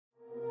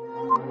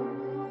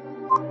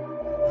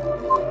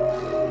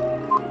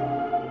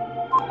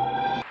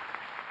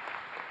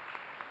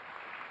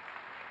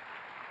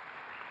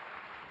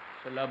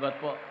Salamat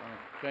po.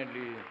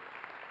 Kindly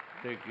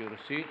take your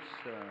seats.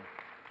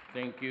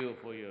 Thank you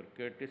for your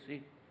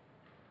courtesy.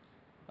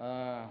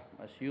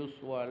 As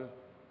usual,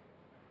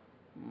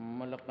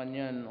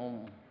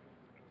 Malacanang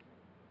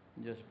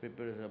just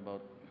prepares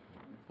about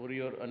for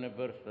your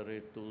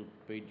anniversary 2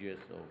 pages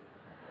of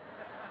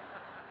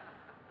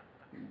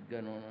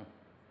gano'n.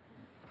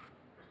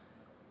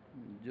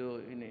 Jo,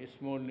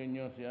 ini-small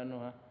ninyo si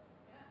ano ha?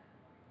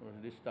 Or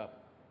this stuff.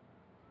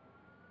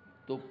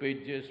 2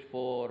 pages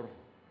for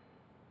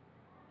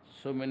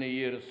so many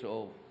years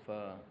of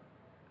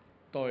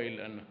toil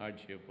and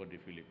hardship for the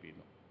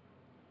Filipino.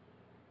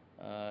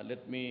 Allow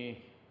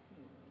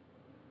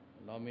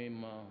me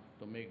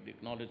to make the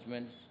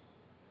acknowledgements.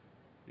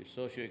 The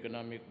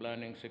Socio-Economic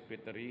Planning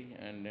Secretary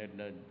and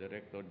NEDA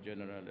Director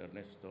General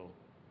Ernesto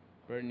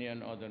Pernia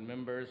and other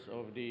members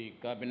of the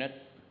Cabinet,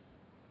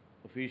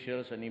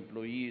 officials and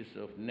employees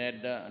of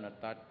NEDA and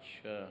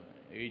attached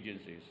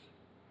agencies.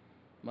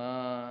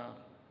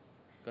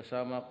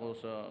 Kasama ko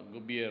sa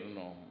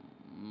gobyerno,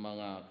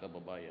 mga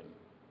kababayan.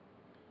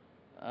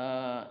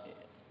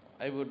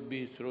 I would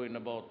be through in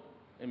about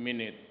a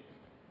minute.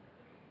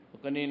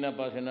 Kanina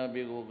pa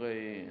sinabi ko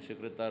kay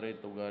Secretary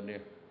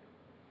Tugade,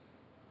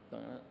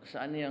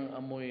 saan yung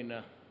amoy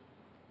na?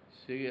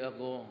 Sige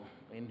ako,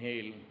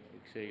 inhale,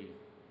 exhale.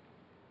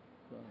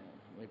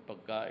 May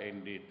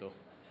pagkain dito.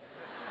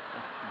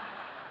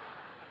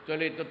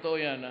 Actually, totoo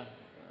yan.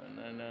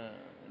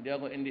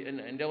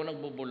 Hindi ako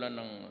nagbubulan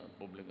ng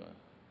publiko.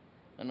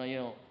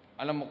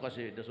 Alam mo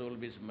kasi, the soul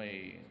is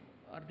my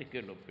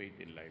article of faith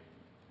in life.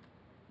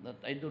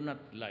 That I do not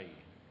lie.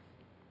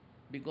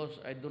 Because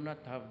I do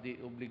not have the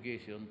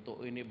obligation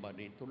to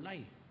anybody to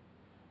lie.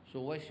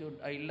 So why should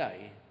I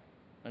lie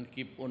and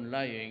keep on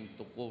lying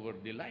to cover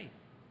the lie?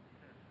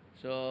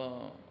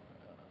 So,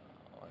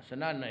 sa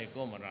nanay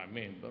ko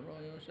marami. Pero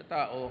sa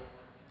tao,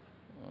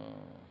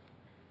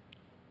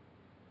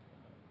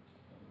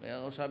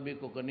 kaya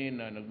sabi ko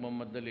kanina,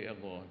 nagmamadali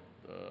ako.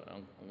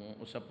 Ang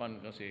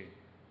usapan kasi,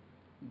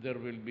 there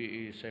will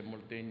be a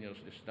simultaneous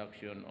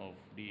destruction of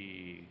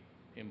the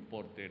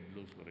imported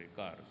luxury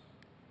cars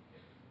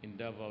in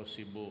Davao,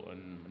 Cebu,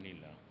 and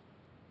Manila.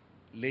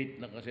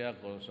 Late na kasi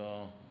ako, so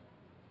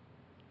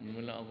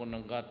lang ako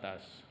ng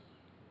gatas.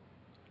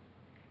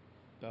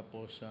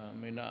 Tapos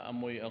may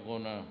naamoy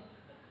ako na,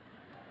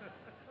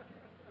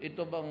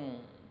 ito bang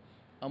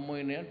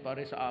amoy na yan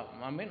pare sa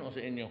amin o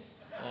sa inyo?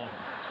 Oh.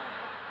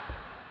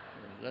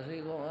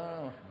 Kasi kung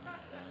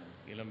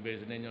ilang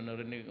beses na inyo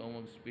narinig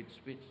ako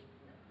mag-speech.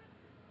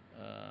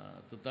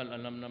 Total,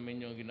 alam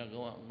namin yung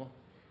ginagawa ko.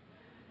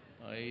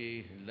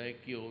 I,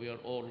 like you, we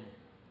are all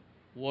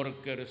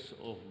workers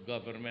of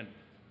government.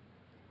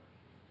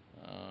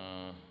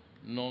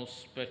 No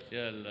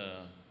special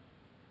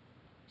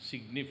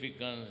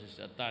significance is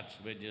attached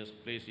by just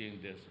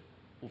placing this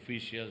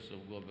officials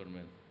of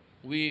government.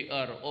 We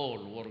are all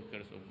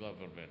workers of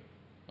government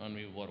and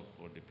we work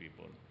for the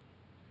people.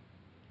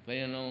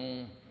 Kaya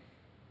nung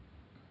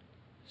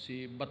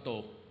si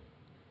Bato,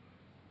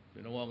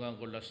 pinawagan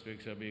ko last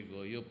week, sabi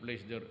ko, you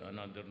place there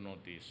another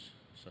notice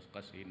sa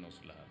casinos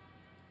lahat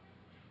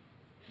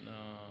na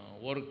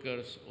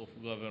workers of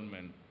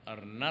government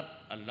are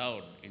not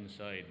allowed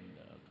inside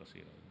the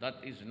casino. That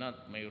is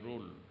not my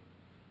rule.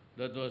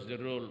 That was the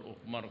rule of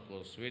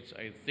Marcos, which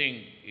I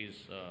think is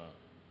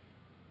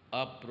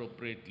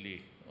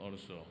appropriately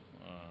also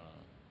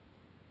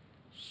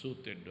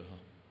suited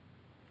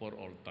for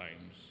all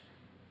times.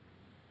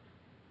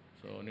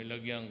 So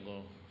nilagyan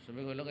ko,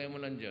 sabi ko, lagay mo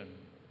lang dyan,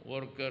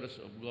 workers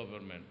of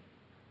government.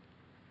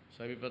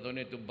 Sabi pa to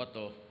nito,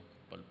 Bato,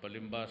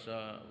 palimba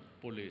sa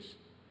police.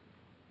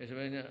 Eh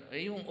sabi niya,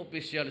 yung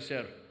official,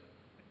 sir.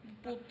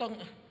 Putang.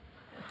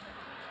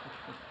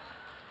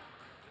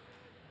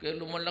 Kaya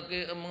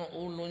lumalaki ang mga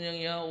ulo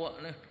niyang yawa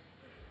na.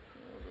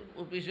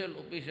 Official.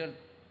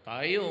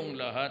 Tayong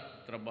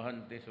lahat,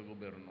 trabahante sa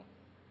gobyerno.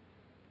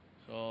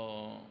 So,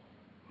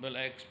 well,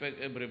 I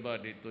expect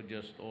everybody to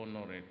just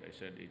honor it. I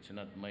said, it's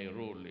not my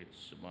rule,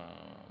 it's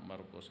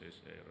Marcos's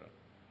era.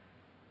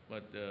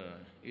 But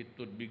it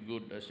would be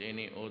good as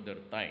any other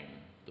time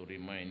to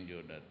remind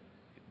you that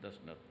it does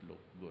not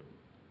look good.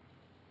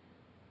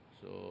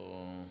 So,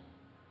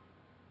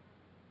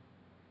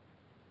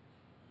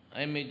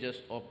 I may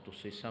just opt to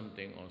say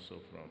something also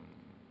from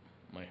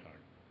my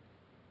heart.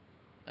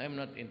 I am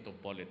not into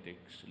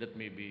politics. Let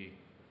me be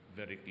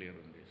very clear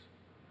on this.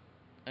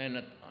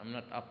 I'm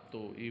not up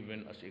to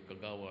even as a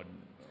kagawad,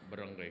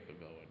 barangay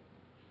kagawad.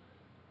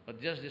 But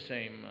just the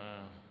same,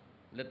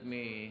 let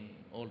me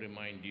all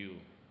remind you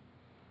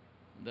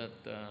that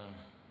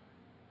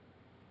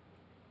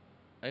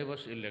I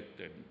was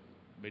elected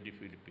by the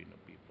Filipino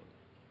people.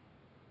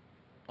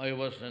 I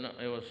was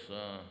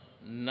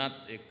not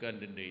a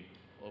candidate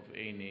of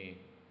any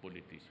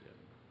politician.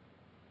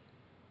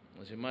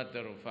 As a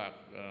matter of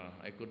fact,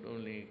 I could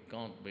only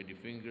count by the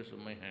fingers of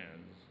my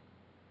hands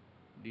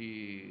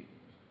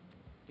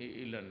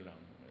ilan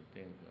lang, I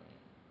think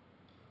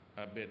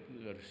Abet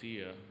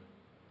Garcia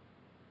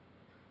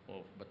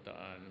of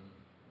Bataan,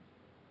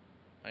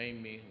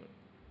 Aimee,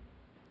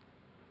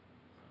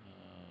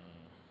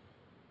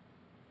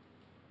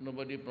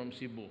 nobody from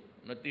Cebu,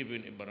 not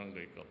even a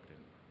barangay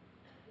captain.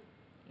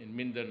 In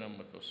Mindanao,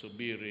 it was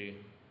Subiri,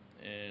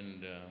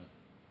 and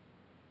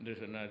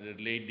there's another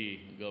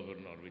lady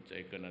governor which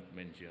I cannot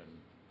mention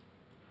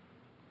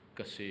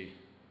kasi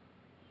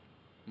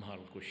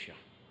mahal ko siya.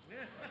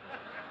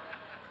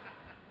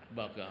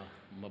 Baka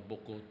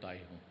mabuko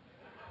tayo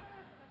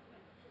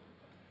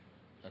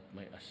at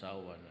may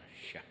asawa na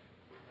siya.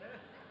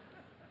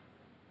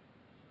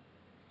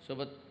 So,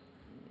 but,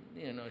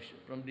 you know,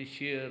 from the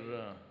sheer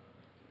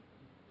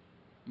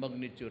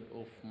magnitude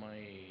of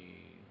my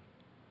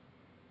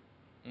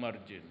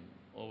margin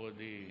over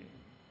the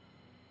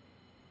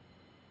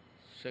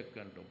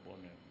second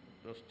opponent,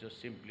 it was just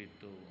simply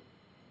too,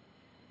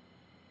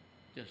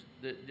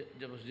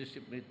 that was just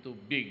simply too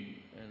big,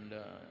 and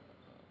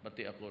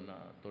pati ako na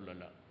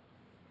tulala.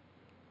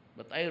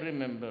 But I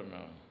remember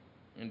now,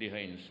 in the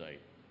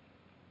hindsight,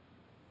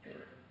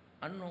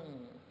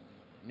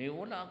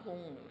 wala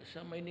akong sa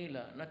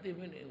Maynila, not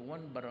even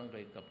one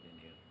barangay captain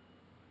here.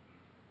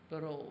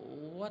 Pero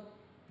what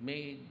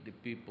made the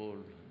people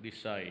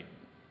decide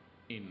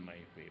in my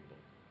favor?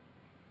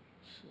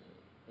 So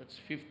that's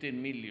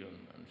 15 million,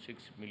 and 6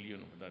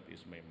 million of that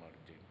is my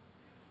margin.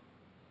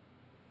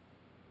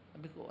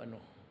 Sabi ko,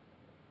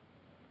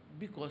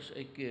 because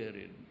I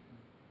carried,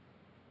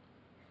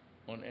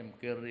 I'm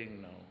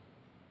carrying now,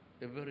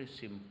 a very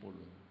simple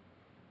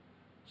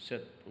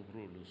set of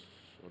rules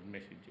or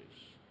messages.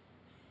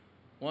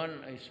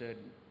 One, I said,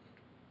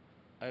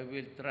 I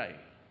will try.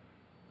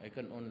 I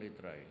can only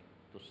try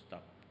to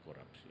stop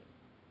corruption.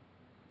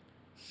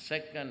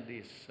 Second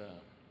is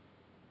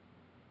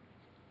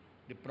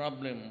the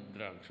problem of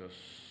drugs has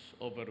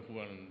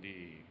overwhelmed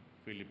the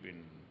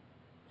Philippine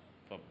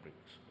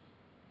fabrics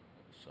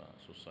sa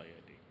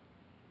society.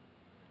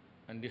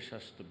 And this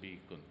has to be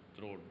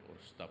controlled or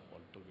stopped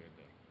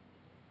altogether.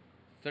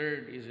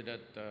 Third is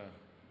that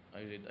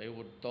I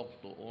would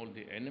talk to all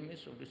the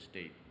enemies of the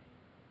state,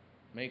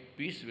 make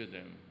peace with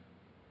them,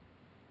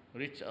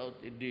 reach out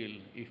a deal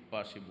if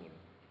possible.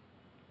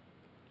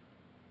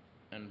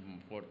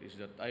 And fourth is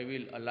that I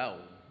will allow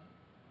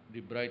the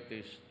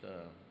brightest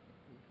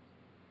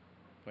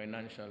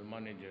financial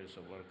managers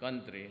of our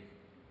country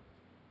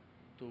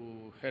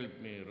to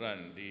help me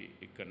run the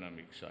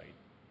economic side.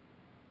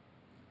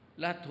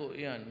 Lahat ho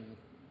yan,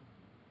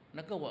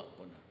 nagawa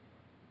ko na.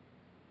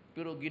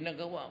 Pero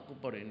ginagawa ko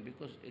pa rin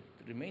because it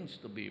remains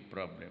to be a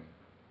problem.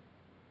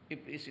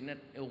 If it's not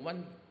a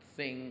one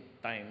thing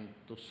time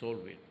to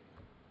solve it,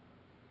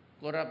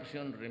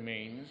 corruption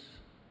remains,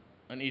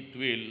 and it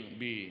will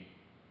be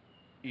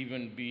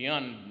even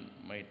beyond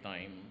my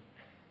time.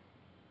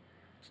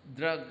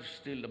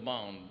 Drugs still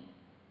abound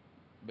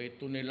by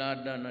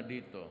tonelada na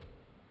dito.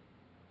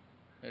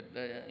 At,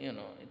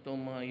 itong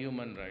mga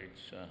human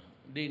rights,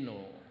 they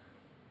know.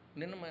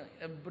 Hindi naman,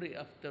 every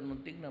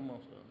afternoon, tingnan mo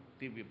sa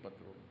TV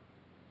Patrol.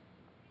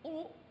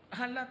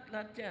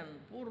 Lahat yan.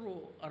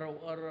 Puro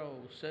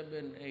araw-araw,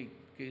 7,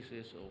 8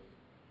 cases of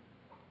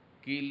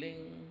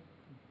killing,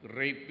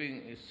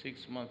 raping a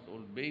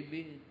 6-month-old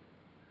baby,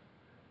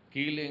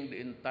 killing the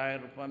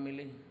entire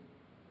family.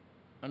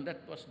 And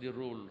that was the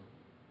rule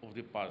of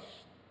the past,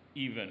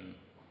 even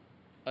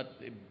at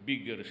a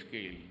bigger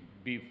scale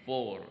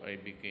before I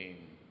became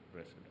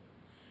president.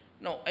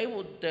 Now, I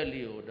would tell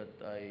you that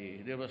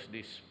there was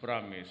this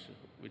promise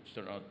which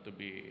turned out to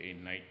be a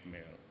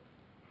nightmare,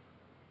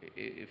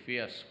 a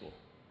fiasco.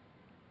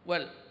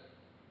 Well,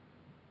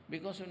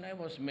 because when I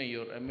was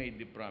mayor, I made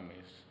the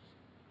promise.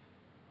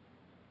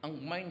 Ang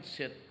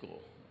mindset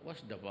ko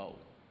was Davao.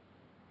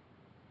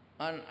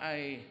 And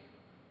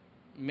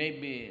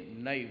maybe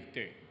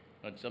naivete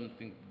had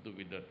something to do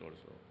with that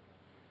also.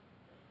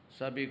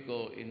 Sabi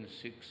ko, in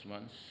 6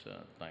 months'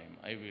 time,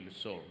 I will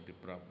solve the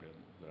problem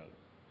of drugs.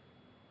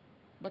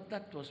 But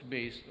that was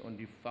based on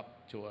the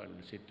factual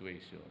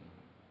situation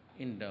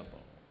in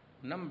Davao,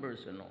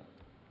 numbers and all.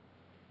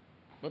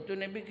 But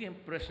when I became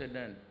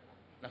president,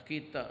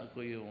 nakita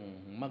ko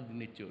yung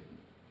magnitude,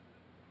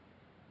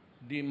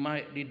 the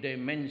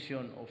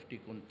dimension of the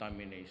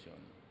contamination,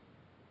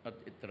 at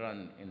it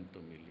ran into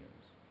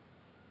millions.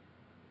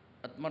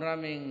 At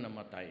maraming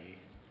namatay.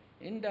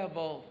 In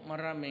Davao,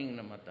 maraming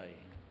namatay.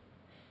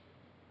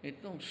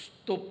 Itong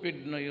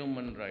stupid na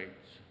human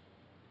rights.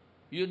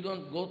 You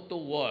don't go to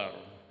war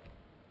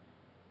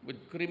with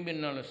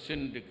criminal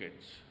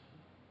syndicates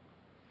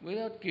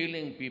without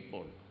killing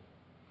people.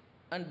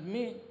 And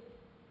me,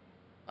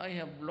 I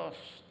have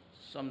lost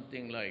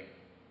something like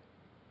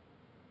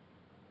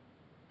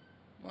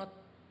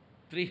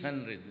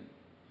 300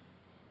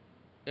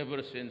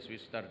 ever since we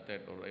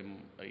started or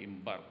I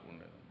embarked on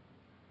it,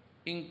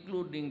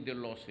 including the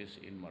losses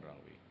in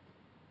Marawi.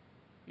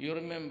 You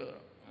remember,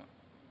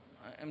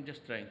 I'm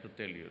just trying to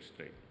tell you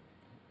straight.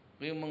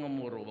 Kayong mga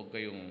Moro, wag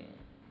kayong,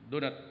 do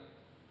not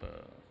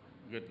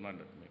get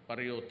mad at me.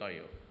 Pareho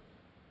tayo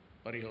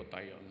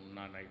ang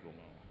nanay ko,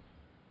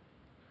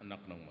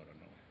 anak ng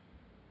Maranao.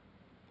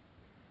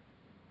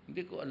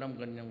 Hindi ko alam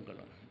ganyang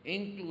kalang,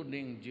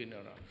 including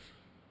generals.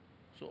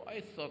 So I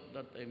thought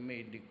that I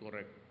made the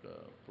correct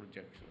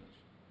projections.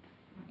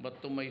 But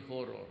to my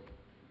horror,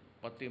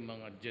 pati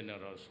mga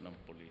generals ng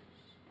police.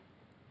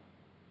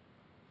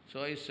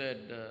 So I said,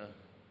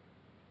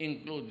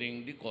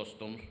 including the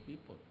customs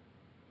people.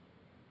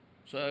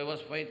 So I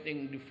was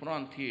fighting the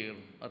front here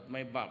at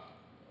my back.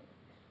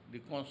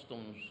 The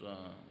customs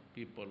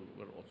people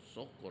were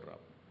also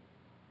corrupt.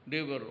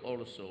 They were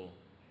also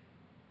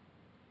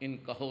in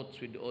cahoots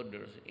with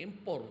others,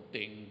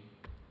 importing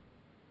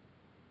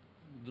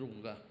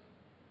druga.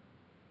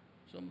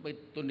 So by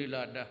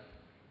tonelada.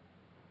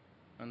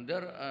 And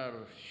there are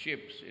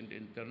ships in the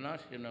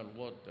international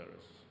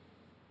waters,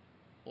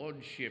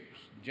 old ships,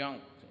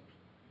 junk,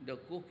 the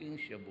cooking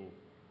shabu.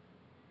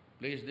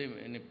 Place them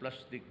in a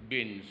plastic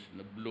bins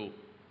na blue,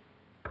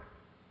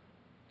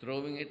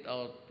 throwing it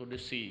out to the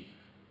sea,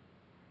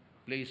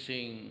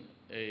 placing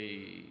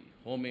a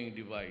homing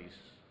device.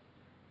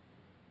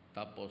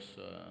 Tapos,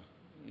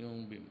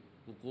 yung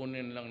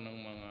kukunin lang ng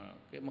mga,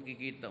 kaya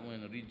makikita mo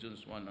yun,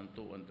 regions 1 and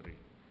 2 and 3.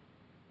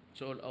 It's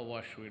all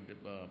awash with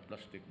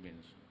plastic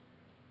bins.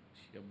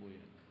 Shabu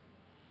yan.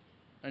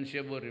 And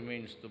shabu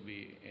remains to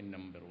be a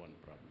 #1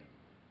 problem.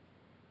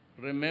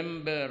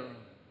 Remember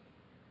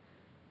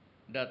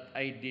that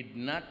I did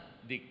not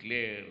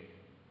declare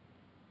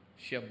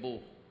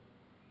shabu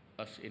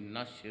as a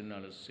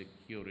national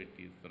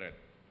security threat.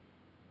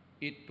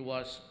 It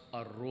was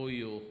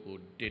Arroyo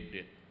who did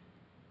it.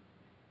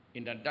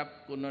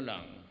 Inadapt ko na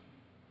lang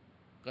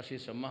kasi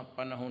sa mga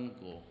panahon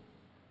ko,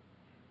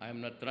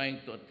 I'm not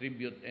trying to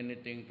attribute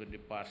anything to the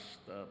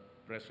past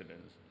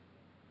presidents.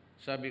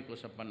 Sabi ko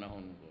sa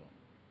panahon ko,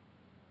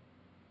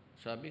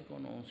 sabi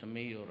ko noong sa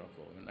mayor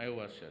ako, when I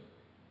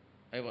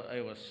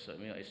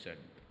said,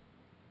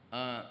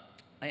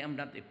 I am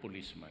not a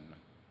policeman.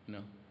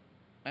 No?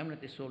 I'm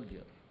not a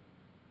soldier.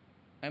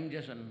 I'm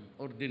just an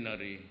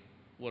ordinary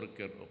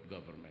worker of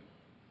government,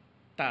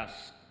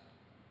 tasked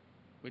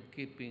with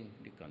keeping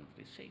the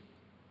country safe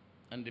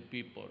and the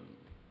people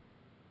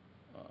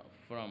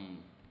from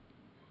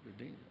the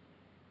danger.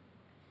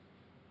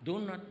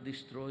 Do not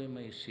destroy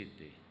my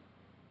city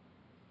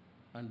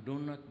and do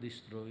not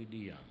destroy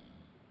the young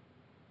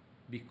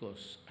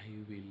because I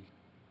will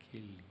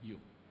kill you.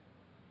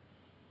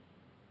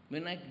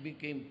 When I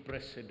became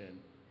president,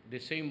 the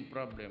same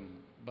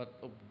problem but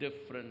of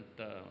different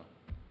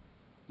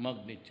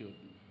magnitude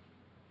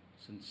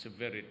and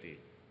severity,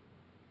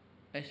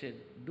 I said,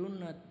 do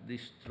not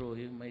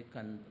destroy my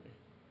country.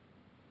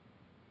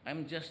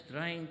 I'm just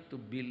trying to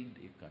build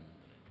a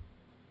country,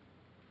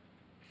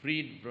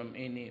 freed from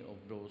any of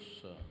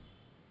those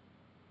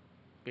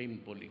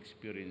painful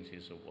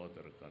experiences of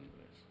other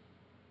countries.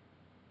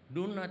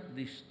 Do not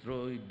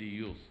destroy the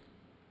youth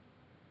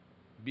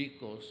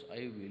because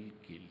I will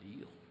kill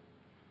you.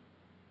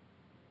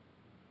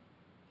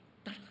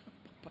 Talagang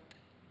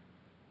papatay.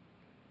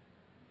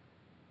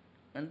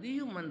 And the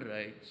human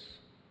rights,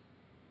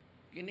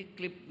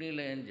 kiniklip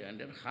nila yan dyan,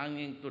 they're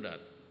hanging to that.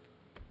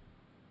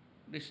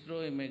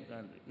 Destroy my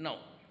country. Now,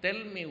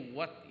 tell me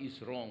what is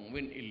wrong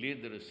when a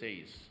leader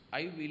says,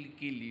 I will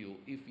kill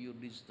you if you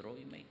destroy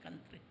my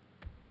country.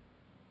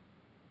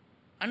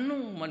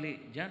 Anong mali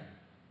dyan?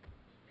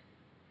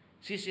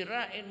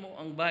 Sisirain mo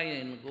ang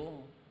bayan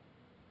ko,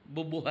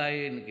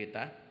 bubuhayin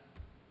kita?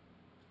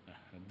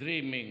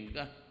 Dreaming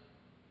ka?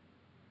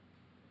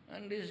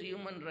 And these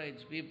human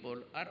rights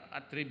people are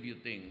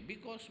attributing,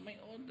 because my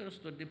orders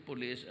to the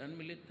police and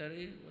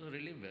military was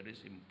really very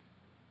simple.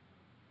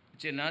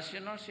 It's a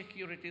national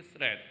security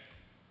threat.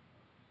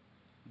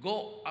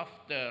 Go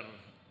after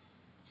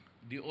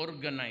the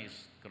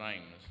organized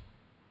crimes.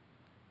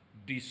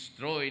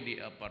 Destroy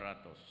the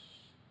apparatus.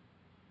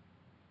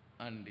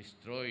 And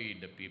destroy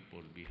the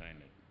people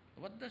behind it.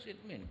 What does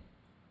it mean?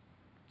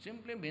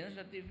 Simply means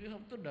that if you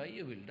have to die,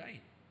 you will die.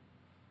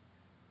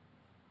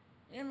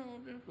 You know,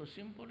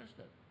 simple as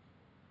that.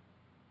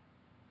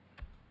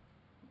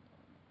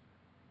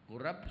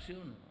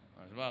 Corruption.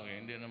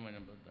 Bakit? Hindi naman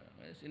yung bata.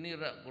 Kaya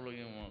sinira ko lang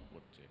yung mga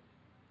kotse.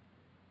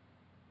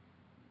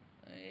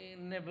 Ay,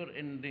 never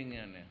ending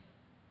yan eh.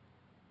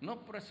 No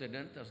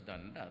president has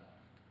done that.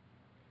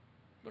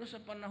 Pero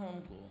sa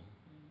panahon ko,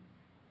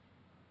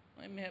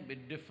 I may have a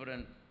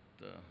different...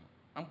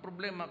 ang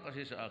problema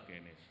kasi sa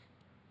akin is,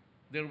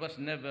 there was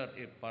never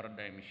a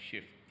paradigm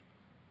shift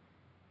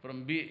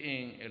from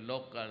being a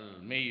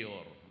local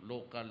mayor,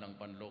 local lang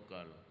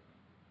pan-local,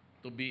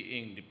 to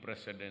being the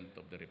President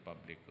of the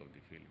Republic of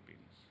the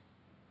Philippines.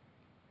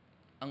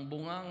 Ang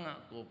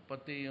bunganga ko,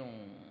 pati yung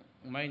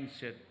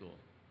mindset ko,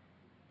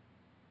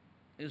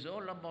 is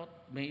all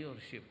about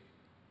mayorship.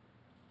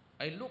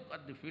 I look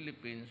at the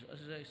Philippines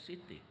as a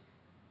city,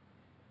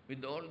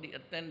 with all the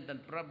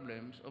attendant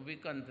problems of a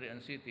country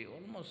and city,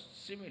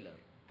 almost similar.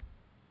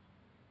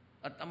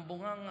 At ang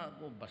bunganga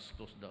ko,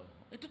 bastos daw.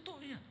 Totoo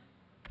yan.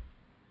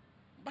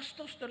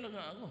 Bastos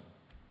talaga ako.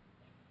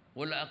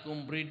 Wala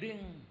akong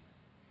breeding.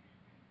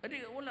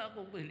 Wala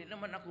akong, hindi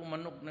naman ako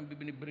manok na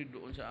binibreed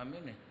doon sa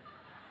amin eh.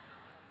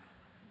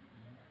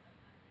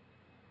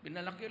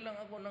 Pinalaki lang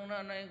ako ng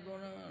nanay ko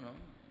ng ano.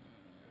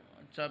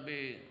 At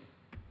sabi,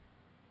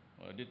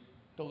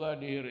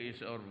 Tugad here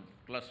is our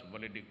class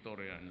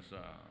valedictorian sa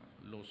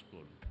law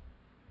school.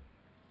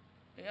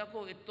 Eh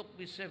ako, it took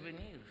me 7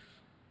 years.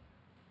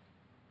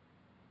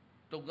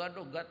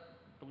 Tugado got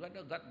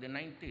the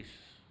 90s.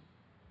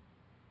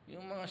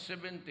 Yung mga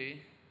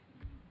 70,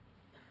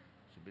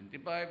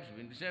 75,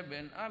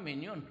 77, amin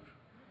yun.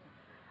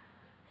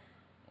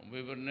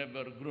 We were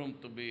never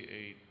groomed to be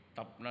a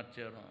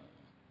top-notcher.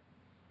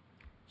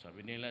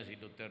 Sabi nila si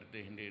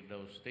Duterte hindi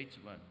daw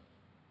statesman.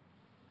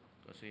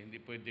 Kasi hindi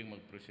pwedeng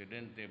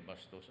magpresidente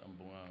bastos ang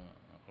bunganga.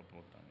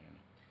 Kaputang yan.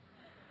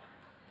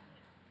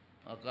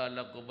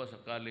 Akala ko ba sa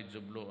College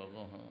of Law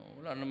ako,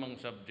 wala namang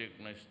subject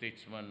na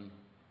statesman,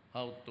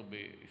 how to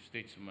be a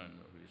statesman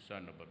or a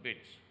son of a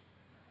bitch.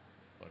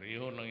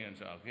 Pareho lang yan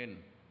sa akin.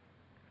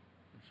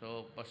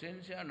 So,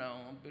 pasensya na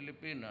ang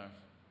Pilipinas,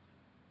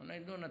 and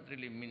I do not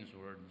really mince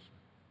words.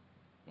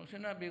 Kung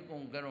sinabi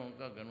kong gano'n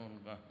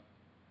ka.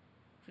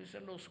 Kasi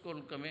sa law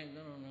school kami,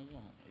 gano'n ako.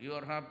 You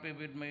are happy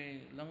with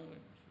my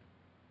language.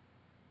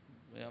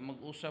 Kaya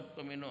mag-usap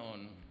kami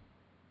noon,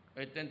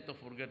 I tend to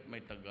forget my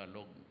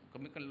Tagalog.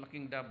 Kami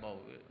kalaking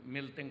Davao,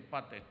 melting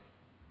pot eh.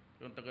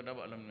 Yung taga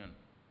Davao, alam niyan.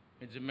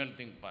 It's a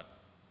melting pot.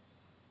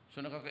 So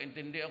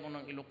nakakaintindi ako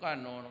ng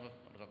Ilocano,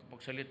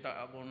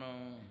 nakakapagsalita ako ng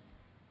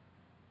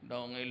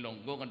daw ng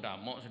Ilonggo, ng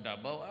damo sa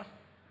Davao,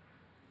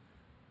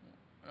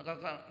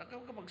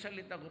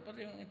 nakakapagsalita ko,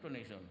 pati yung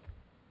intonation.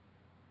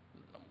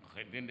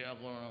 Nakakaintindi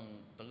ako ng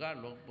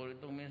Tagalog, pero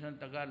itong minsan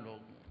Tagalog,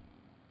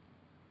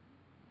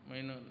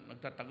 may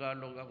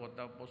nagtatagalog ako,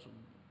 tapos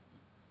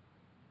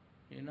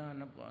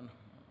hinahanap ko,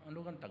 ano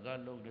kang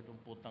Tagalog,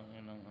 ditong putang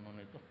ng ano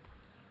nito.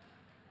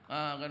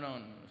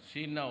 Ganon,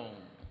 sinaw.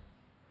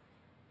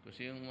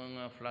 Kasi yung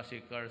mga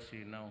flashy cars,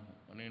 sinaw.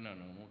 Kanina,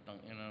 nangutang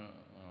ina,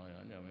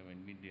 may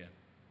media.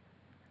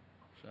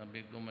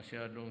 Sabi ko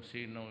masyadong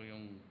sinaw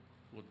yung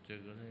kutse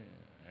kasi,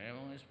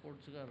 mga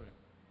sports car eh.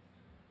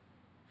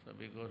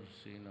 Sabi ko,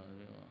 sinaw.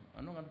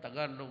 Ano kang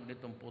Tagalog,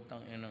 ditong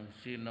putang inang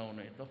sinaw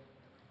na ito?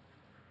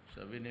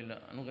 Sabi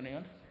nila, ano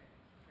ganyan?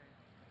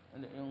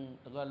 Yung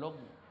Tagalog,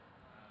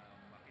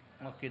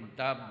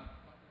 makintab.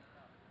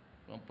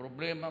 Ang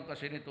problema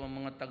kasi nito ang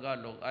mga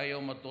Tagalog,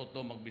 ayaw matuto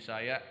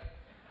magbisaya.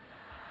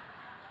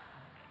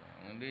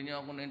 Hindi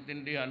niya ako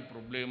naintindihan,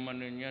 problema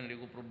ninyo, hindi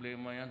ko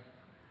problema yan.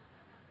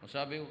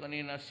 Sabi ko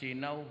kanina,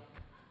 sinaw.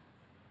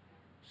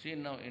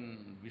 Sinaw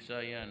in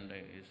Visayan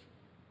is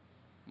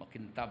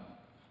makintab.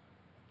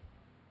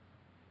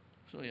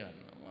 So yan,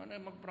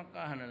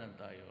 magprangkahan na lang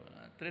tayo.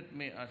 Treat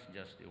me as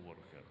just a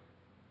worker.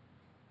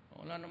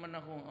 Wala naman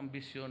akong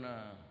ambisyon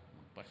na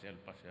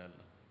magpasyal-pasyal.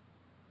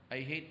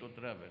 I hate to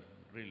travel,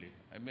 really.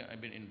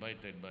 I've been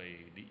invited by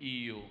the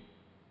EU.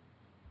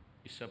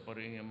 Isa pa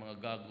rin yung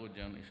mga gago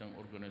dyan, isang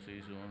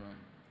organization.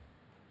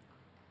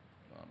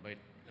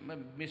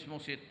 Mismo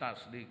si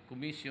TAS, the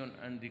Commission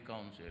and the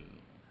Council,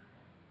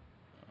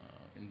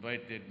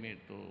 invited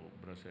me to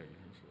Brazil.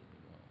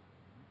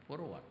 For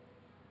what?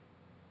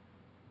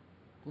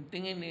 Kung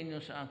tingin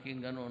ninyo sa akin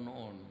gano'n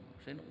noon,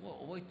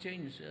 why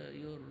change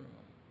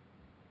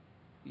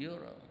your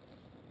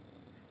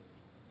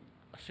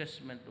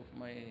assessment of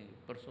my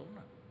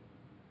persona?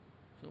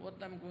 So what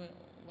am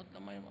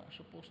I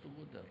supposed to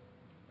go there?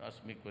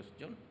 Ask me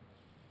question?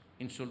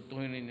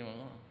 Insultuhin ninyo,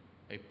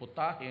 ay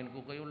putahin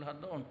ko kayo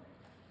lahat doon.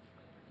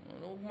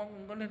 Huwag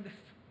mong ganun.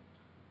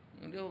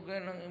 Hindi ako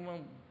gaya ng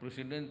ibang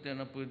presidente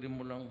na pwede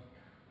mo lang,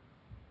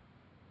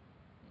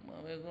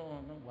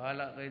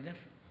 bahala kayo dyan.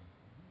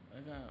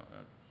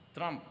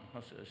 Trump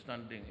has a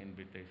standing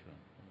invitation.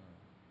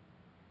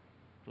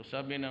 So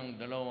sabi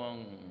ng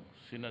dalawang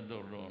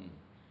senador doon,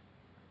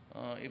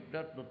 if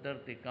that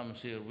Duterte comes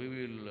here, we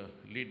will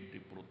lead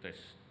the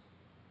protest.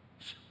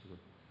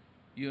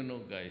 You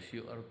know guys,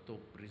 you are too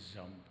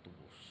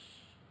presumptuous.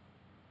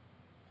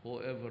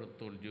 Whoever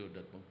told you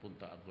that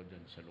magpunta ako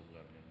dyan sa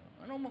lugar nila?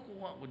 Ano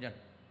makuha ko dyan?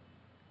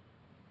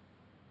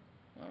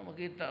 Ano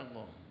makita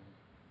ako?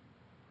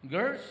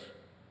 Girls?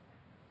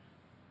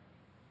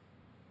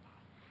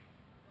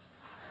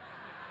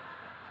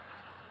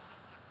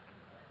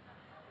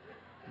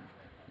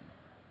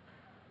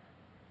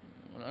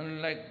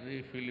 Unlike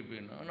the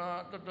Filipino.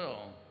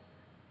 Totoo.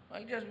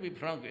 I'll just be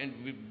frank and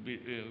with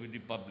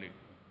the public.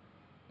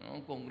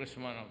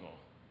 Congressman ako.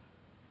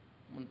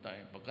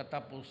 Muntay.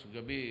 Pagkatapos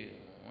gabi,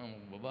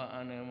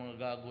 babaan na yung mga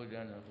gago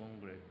dyan sa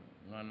Congress.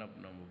 Nganap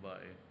ng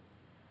babae.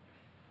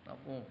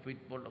 Ako,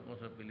 faithful ako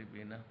sa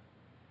Pilipinas.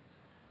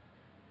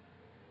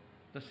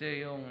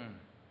 Kasi yung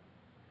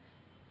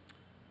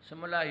sa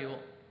malayo,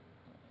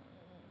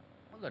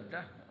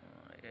 maganda.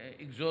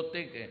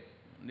 Exotic eh.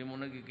 Hindi mo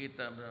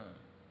nakikita.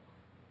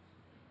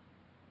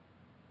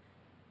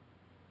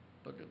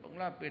 Pati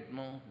paglapit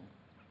mo,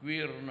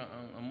 queer na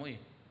ang amoy.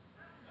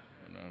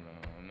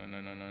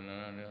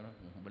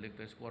 Balik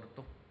tayo sa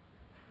kwarto.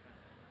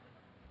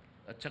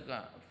 At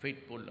saka,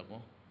 faithful ako.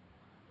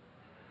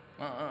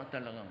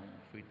 Talagang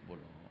faithful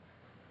ako.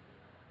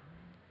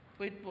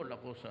 Faithful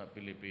ako sa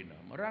Pilipinas.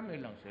 Marami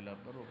lang sila,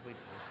 pero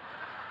faithful.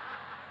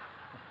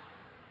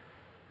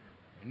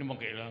 Hindi mo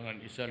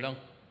kailangan isa lang.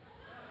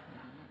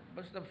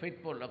 Basta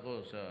faithful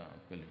ako sa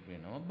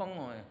Pilipino.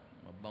 Mabango eh.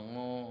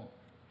 Mabango.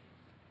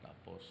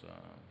 Tapos,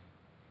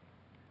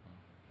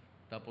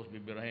 tapos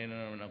bibirahin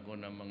na naman ako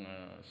ng mga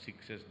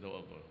sixes daw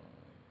ako.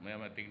 Maya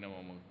matignan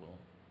mo magpo.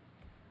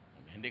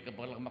 Hindi ka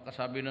pala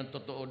makasabi ng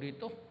totoo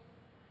dito.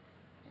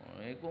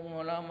 Eh kung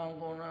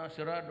malaman ko na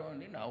sirado,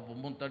 hindi na ako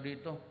pumunta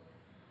dito.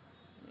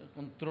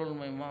 Control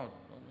my mouth.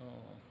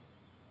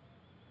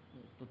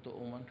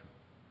 Totoo man.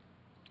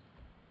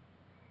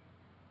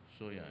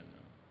 So yan.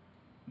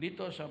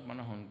 Dito sa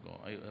panahon ko,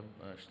 I have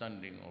a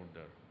standing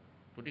order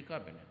to the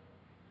cabinet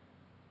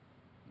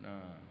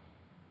na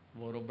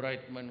puro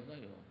bright man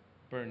kayo,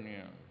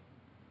 Pernia,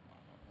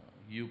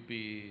 UP,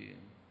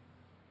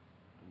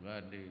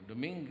 Ugadi,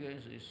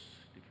 Dominguez is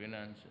the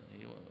finance,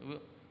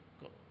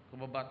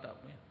 kababata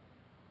pa yan.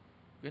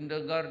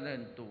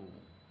 Kindergarten to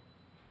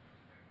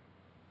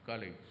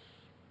college,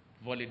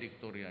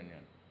 valedictorian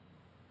yan.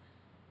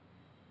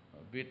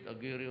 Bit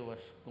Aguirre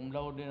was, cum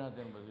laude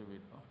natin ba si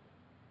Bit?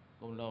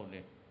 Cum laude.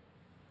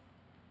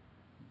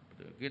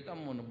 Kita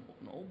mo,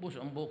 naubos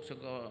ang buhok sa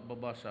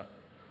kababasa.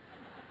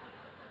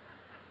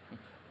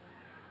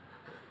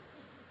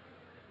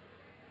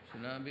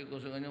 Sinabi ko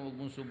sa kanya, huwag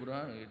mong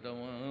sobrahan. Kita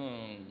mo,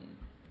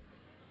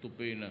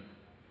 tupi na.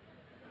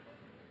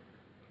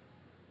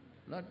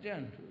 Lahat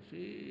yan.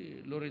 Si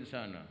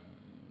Lorenzana,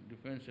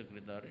 Defense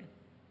Secretary.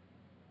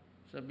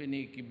 Sabi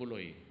ni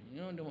Kibuloy,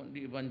 yun,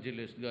 the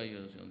evangelist guy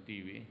on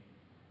TV,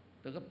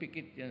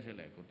 taga-pikit yan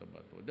sila,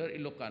 Cotabato. They're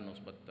Ilocanos,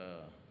 but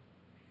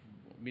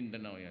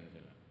Mindanao yan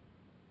sila.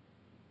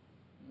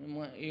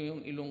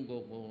 Yung Ilonggo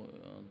ko,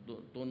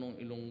 tunong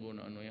Ilonggo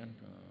na ano yan,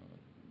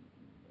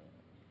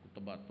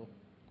 Cotabato.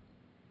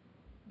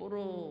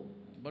 Puro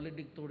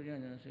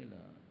valedictorian yan sila.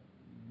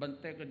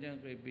 Bantay ka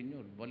dyan kay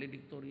Pinyol,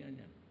 valedictorian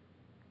yan.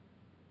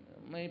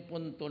 May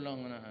punto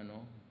lang na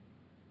ano,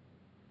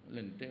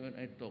 lente when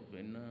I talk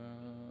in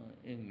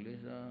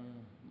English,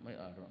 may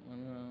araw.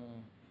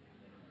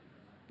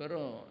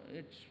 Pero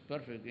it's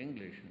perfect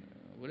English.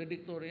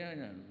 Valedictorian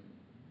yan.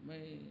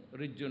 May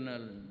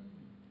regional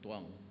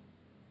tuwang.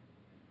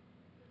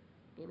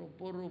 Pero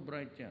puro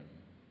bright yan.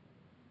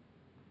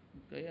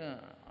 Kaya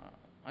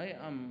I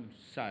am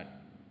sad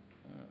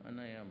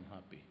and I am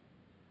happy.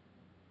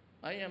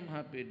 I am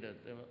happy that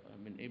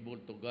I've been able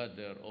to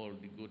gather all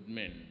the good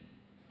men,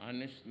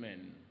 honest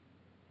men,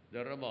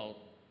 thereabout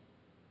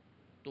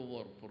to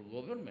work for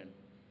government.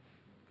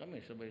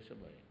 Kami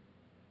sabay-sabay.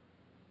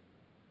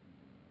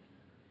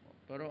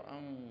 Pero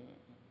ang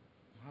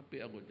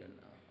happy ako dyan.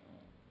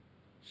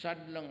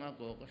 Sad lang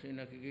ako kasi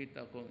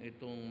nakikita kong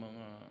itong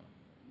mga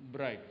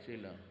bright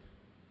sila.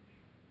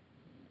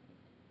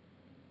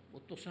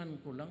 Utusan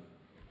ko lang.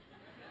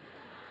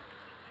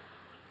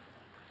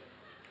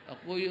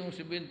 Ako yung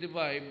 75,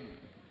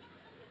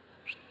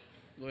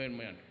 gawin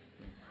mo yan.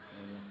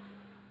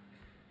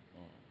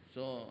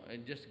 So, I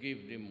just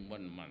gave them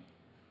 1 month.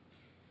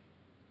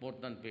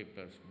 Important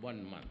papers,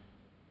 1 month.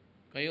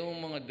 Kayong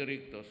mga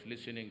directors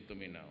listening to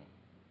me now,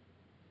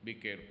 be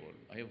careful.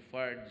 I have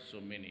fired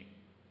so many.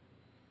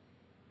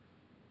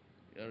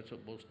 You are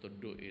supposed to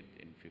do it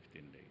in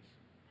 15 days.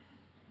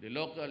 The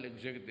local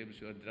executives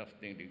who are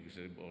drafting the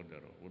executive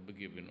order will be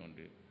given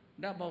only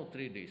about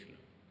 3 days lang.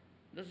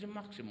 That's the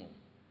maximum.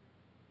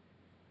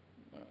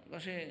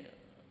 Kasi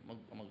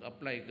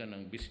mag-apply ka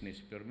ng business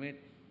permit,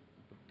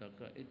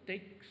 it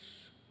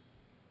takes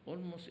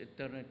almost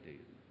eternity.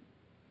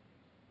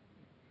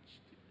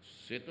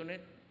 Sit on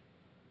it,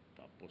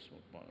 tapos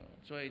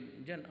so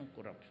dyan ang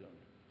corruption.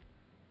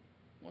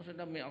 Kung sa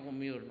dami ako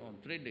mayor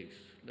noon, 3 days,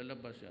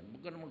 lalabas yan.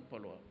 Huwag ka na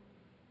mag-follow up.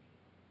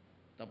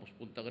 Tapos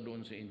punta ka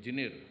doon sa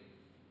engineer.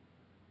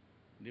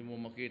 Hindi mo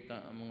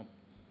makita ang mga...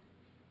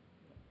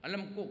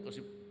 Alam ko,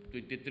 kasi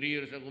 23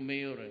 years ako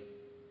mayor eh.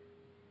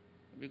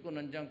 Sabi ko,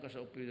 nandiyan ka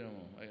sa opisina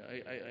mo.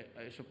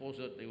 I suppose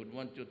that I would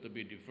want you to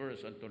be the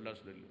first and to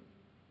last.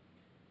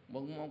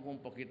 Huwag mo akong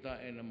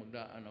pakitain na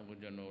magdaan ako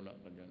dyan, wala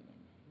ka dyan.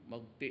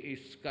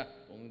 Magtiis ka.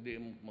 Kung hindi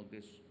mo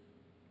magtiis,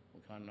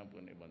 maghanap ka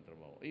ng ibang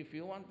trabaho. If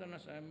you want an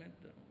assignment,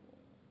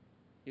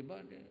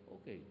 iba,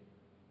 okay.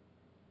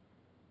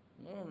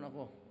 Ngayon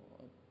ako,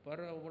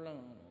 para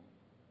walang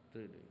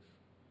 3 days.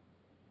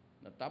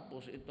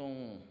 Natapos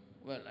itong,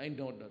 well, I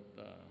know that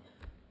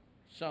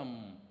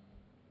some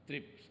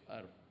trips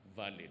are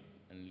valid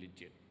and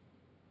legit.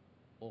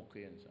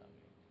 Okay yan sa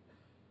akin.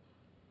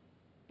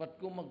 But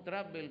kung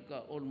mag-travel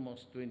ka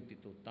almost 22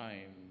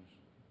 times,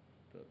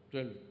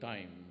 12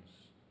 times,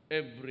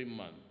 every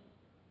month,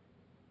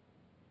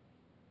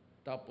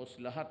 tapos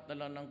lahat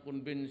na lang ng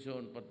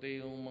convention, pati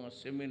yung mga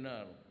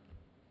seminar,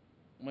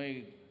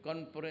 may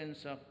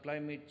conference sa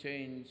climate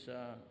change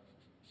sa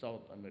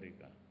South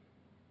America.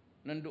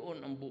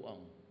 Nandoon ang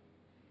buang.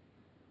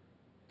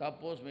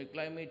 Tapos may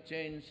climate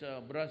change sa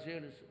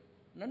Brazil,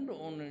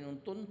 nandoon na yung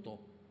tunto.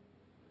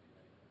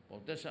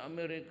 Pagka sa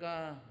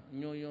Amerika,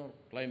 New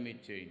York,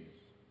 climate change.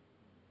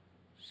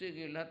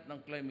 Sige, lahat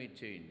ng climate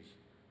change.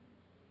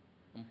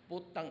 Ang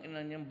putang ina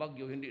niyang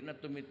bagyo, hindi na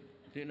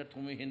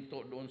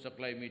tumihinto doon sa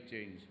climate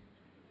change.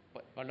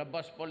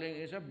 Palabas pa lang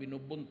yung isa,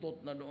 binubuntot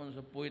na doon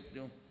sa puwit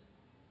yung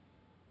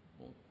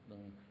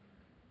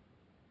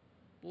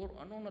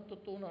anong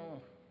natutunan mo?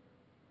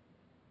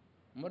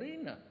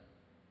 Marina.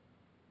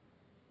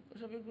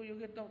 Sabi ko, you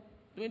get out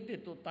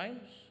 22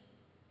 times.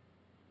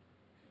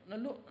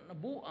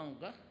 Nabuang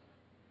ka.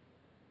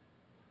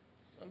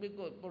 Sabi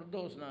ko, for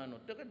those na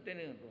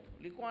tinin ko,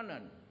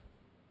 Likuanan.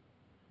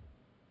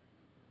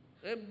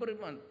 Every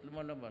month,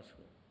 lumalabas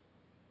ko.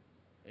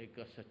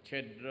 Sa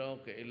CHED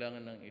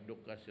kailangan ng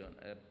edukasyon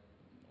at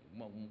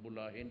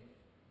mambulahin.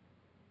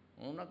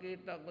 Nung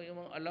nakita ko yung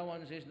mga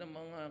allowances ng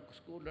mga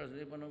scholars,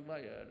 di pa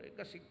nagbayad,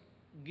 kasi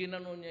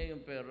ginano niya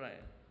yung pera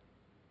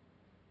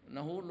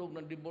Nahulog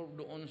na devolve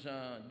doon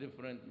sa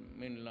different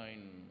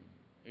mainline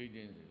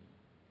agencies.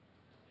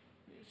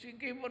 She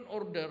gave an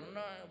order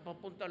na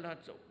papunta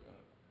lahat sa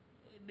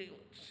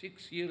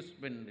 6 years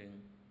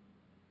pending.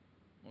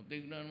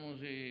 Tignan mo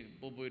si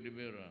Popoy de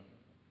Vera.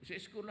 Sa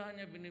eskulahan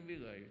niya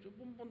binibigay. So,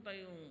 pumunta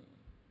yung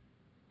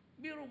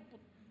biro,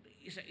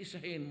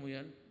 isa-isahin mo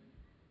yan.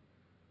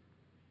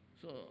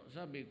 So,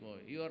 sabi ko,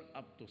 you are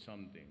up to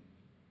something.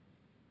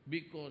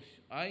 Because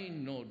I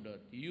know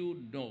that you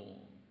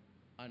know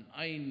and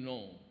I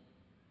know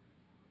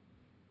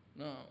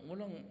na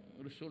walang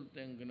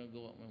resulta yung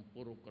ginagawa mo,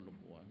 puro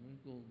kalubuan.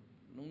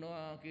 Nung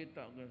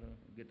nakakita ko,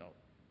 get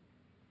out.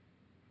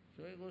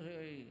 So, I go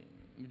say,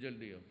 Mijal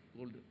Dio,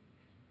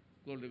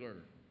 call the girl.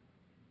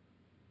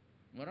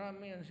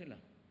 Marami yan sila.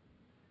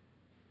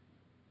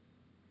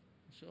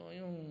 So,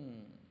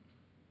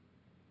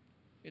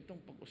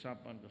 itong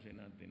pag-usapan kasi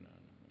natin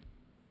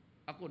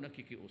ako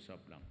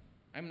nakikiusap lang.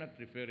 I'm not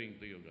referring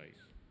to you guys.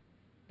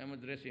 I'm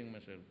addressing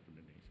myself to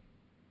the nation.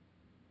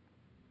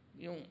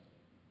 Yung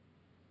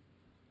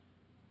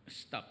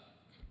stop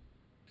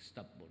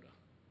mo na.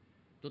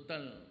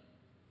 Total,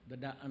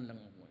 dadaan lang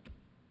ako.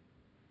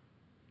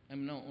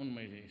 I'm now on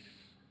my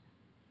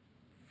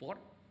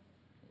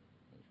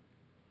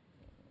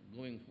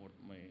going for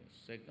my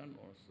second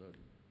or third.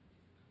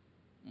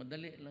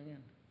 Madali lang yan.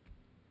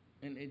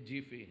 In a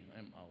jiffy,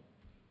 I'm out.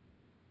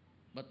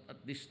 But at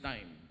this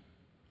time,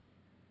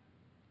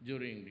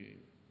 during the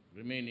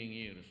remaining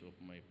years of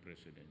my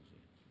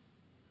presidency,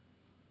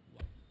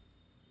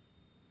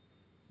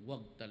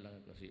 wag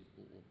talaga kasi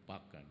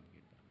uupakan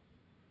kita.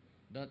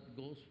 That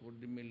goes for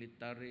the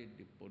military,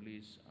 the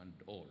police, and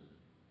all.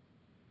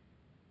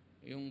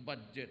 Yung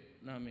budget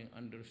namin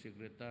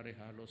undersecretary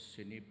halos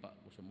sinipa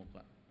ko sa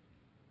mukha.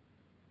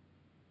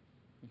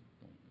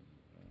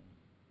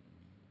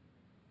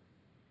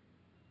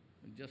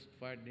 Just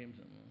fired him.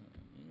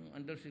 Yung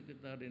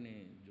undersecretary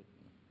ni Juk.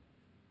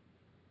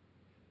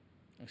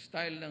 Ang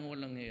style lang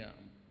walang hiya,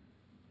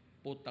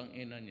 putang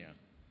ina niya.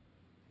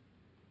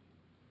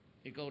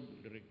 Ikaw,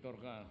 direktor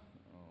ka.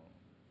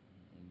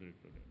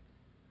 Direktor din.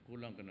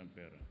 Kulang ka ng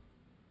pera.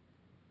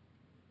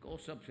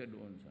 Kausap siya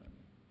doon sa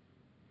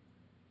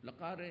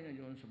lakarin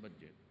niya doon sa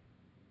budget.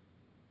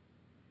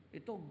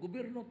 Ito,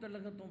 gobyerno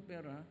talaga itong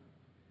pera.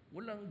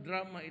 Walang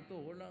drama ito.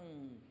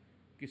 Walang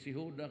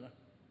kisihuda ka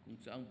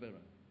kung saang pera.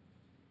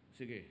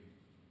 Sige,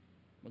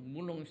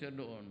 magmulong siya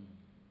doon.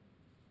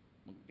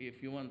 If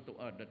you want to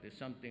add that is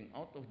something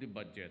out of the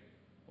budget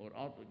or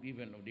out of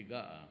even of the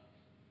GAA,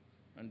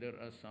 and there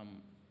are some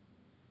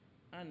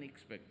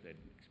unexpected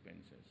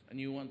expenses,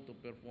 and you want to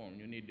perform,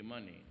 you need the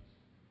money,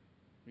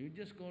 you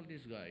just call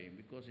this guy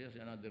because he has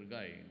another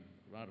guy,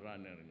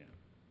 runner niya.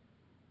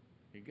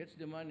 He gets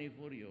the money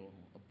for you,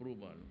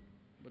 approval,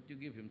 but you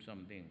give him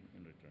something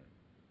in return.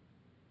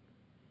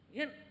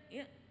 Yan.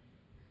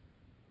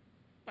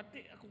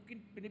 Pati ako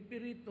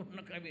pinipirito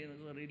na kami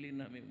ng sarili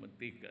namin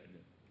mantika.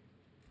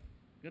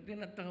 Kaya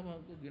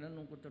tinatawag ko,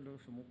 ginanong ko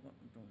talaga sa mukha.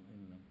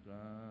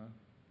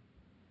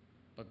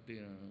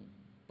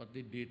 Pati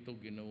dito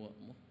ginawa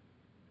mo.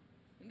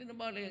 Hindi na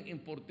bala yung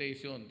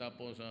importation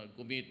tapos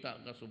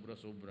kumita ka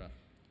sobra-sobra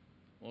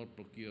or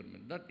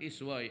procurement. That is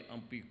why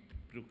ang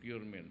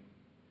procurement.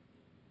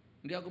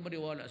 Hindi ako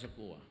maniwala sa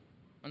kuha.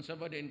 And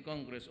somebody in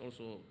Congress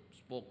also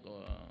spoke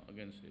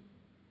against it.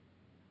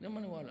 Hindi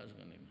maniwala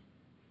sa kanila.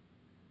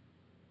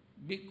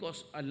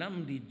 Because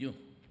alam ninyo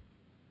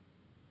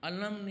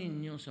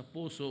sa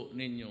puso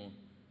ninyo,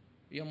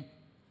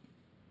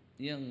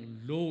 yung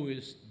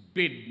lowest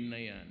bid na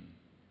yan,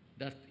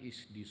 that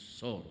is the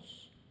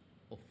source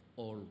of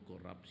all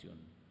corruption.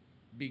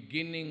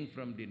 Beginning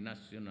from the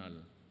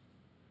national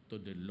to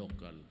the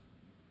local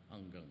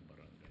hanggang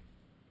barangay.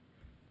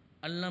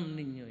 Alam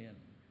ninyo yan.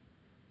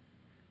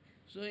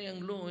 So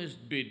yung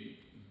lowest bid,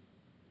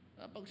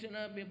 pag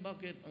sinabi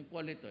bakit ang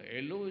quality,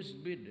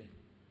 lowest bid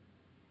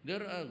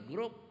there are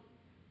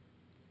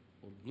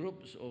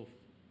groups of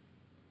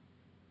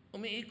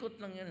umiikot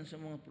lang yan sa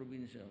mga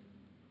probinsya.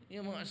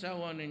 Yung mga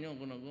asawa ninyo,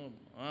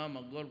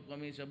 mag-golf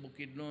kami sa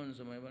Bukidnon,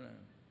 sa may bala.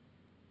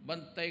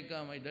 Bantay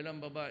ka, may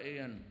dalang babae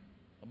yan.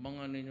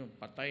 Abangan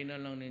ninyo, patay na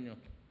lang ninyo.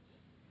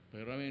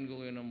 Pahiramin ko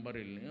kayo ng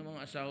baril. Yung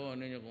mga asawa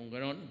ninyo, kung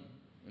ganon,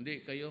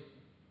 hindi kayo.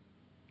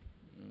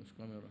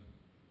 Sa camera.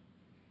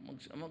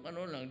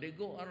 Mag-ano lang, they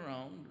go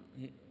around,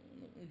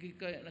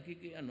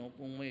 nakikiano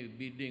kung may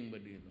bidding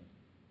ba dito.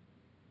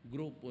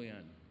 Grupo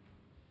yan.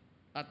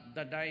 At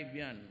dadive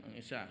yan, ang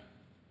isa.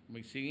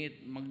 May singit,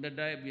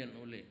 magdadive yan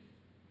uli.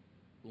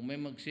 Kung may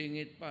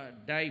magsingit pa,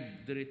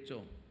 dive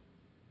diretso.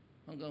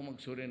 Hanggang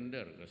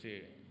mag-surrender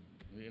kasi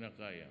hindi na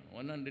kaya.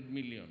 100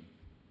 million.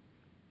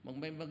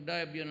 May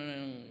mag-dive yan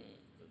ng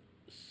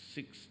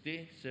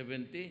 60,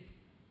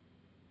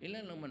 70.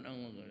 Ilan naman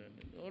ang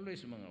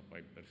always mga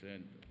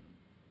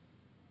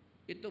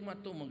 5%. Ito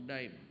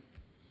mag-dive.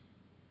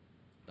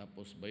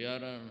 Tapos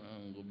bayaran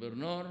ang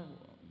gobernador,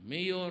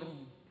 mayor,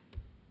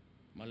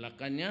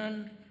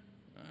 Malacanang,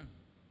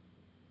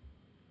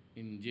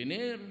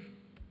 engineer,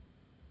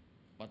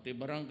 pati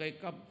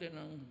barangay captain.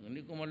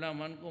 Hindi ko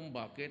malaman kung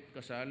bakit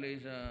kasali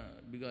sa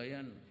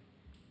bigayan.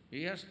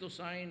 He has to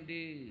sign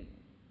the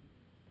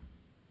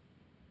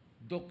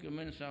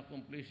documents sa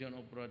completion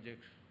of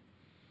projects.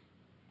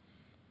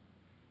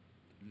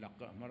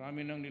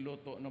 Marami nang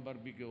niluto na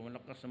barbecue,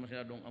 malakas na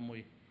masyadong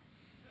amoy.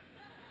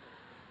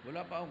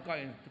 Wala pa akong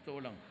kain,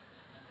 totoo lang.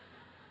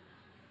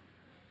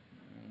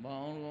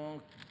 Baon ko,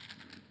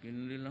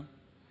 kinuli lang.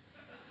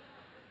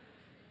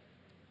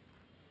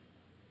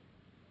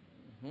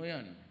 O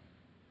yan.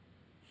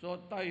 So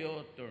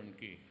tayo,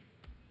 turnkey.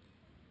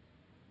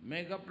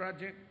 Mega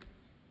project,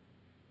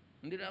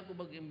 hindi na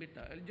ako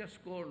mag-imbita. I'll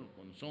just call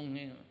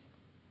Konsonghe.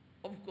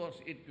 Of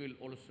course, it will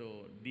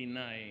also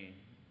deny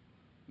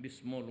the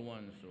small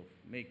ones of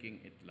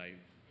making it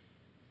life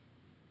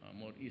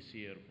more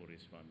easier for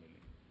his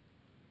family.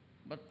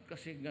 But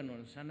kasi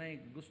ganun, sanay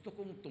gusto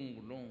kong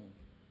tumulong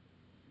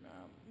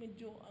na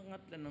medyo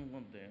angat lang ng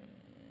konti.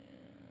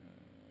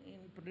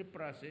 In the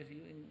process,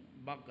 yung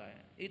baka,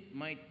 it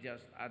might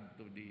just add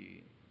to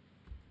the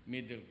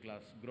middle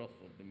class, growth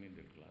of the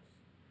middle class.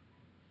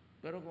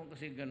 Pero kung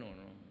kasi gano'n,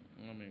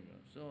 no,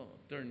 so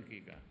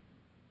turnkey ka.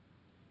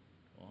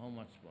 O how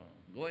much pa?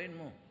 Gawin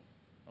mo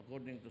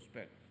according to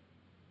specs.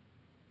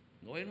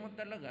 Gawin mo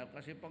talaga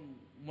kasi pag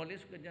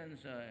umalis ka dyan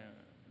sa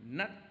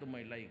not to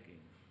my liking,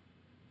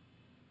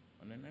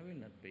 and then I will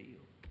not pay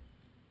you.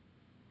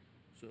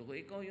 So kung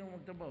ikaw yung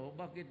magtrabaho,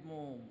 bakit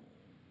mo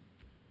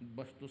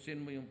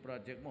bastusin mo yung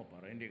project mo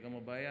para hindi ka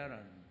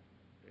mabayaran?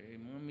 Eh,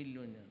 mga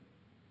milyon yan.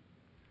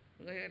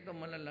 Kaya ito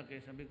malalaki,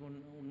 sabi ko,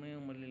 huwag na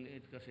yung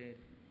maliliit kasi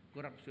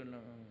corruption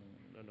lang ang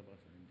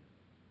lalabasan dyan.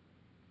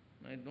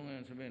 Na ito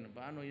ngayon sabihin,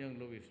 paano yung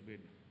lowest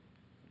bid?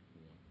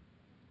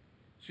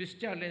 Swiss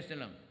challenge na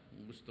lang,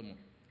 kung gusto mo.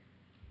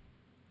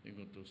 You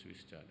go to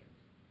Swiss challenge.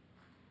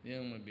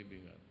 Yan ang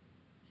mabibigat.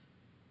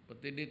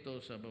 Pati dito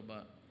sa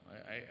baba,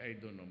 I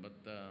don't know, but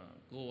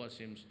COA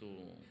seems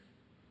to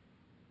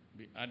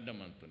be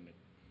adamant on it.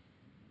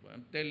 But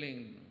I'm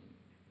telling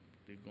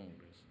the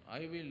Congress,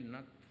 I will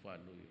not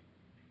follow you.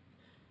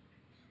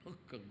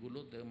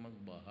 Pagkagulo tayo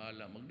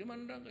magbahala,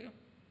 magdemanda kayo.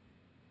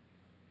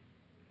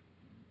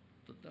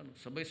 Total,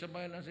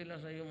 sabay-sabay na sila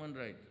sa human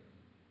rights.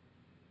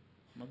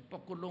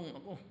 Magpakulong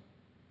ako.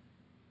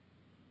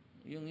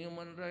 Yung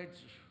human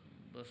rights,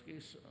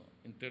 baski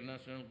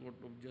International Court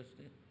of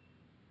Justice,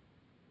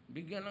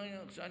 bigyan lang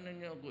niya, saan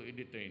niya ako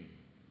i-detain?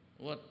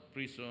 What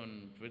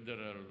prison,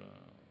 federal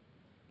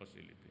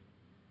facility?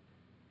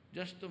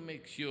 Just to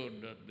make sure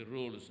that the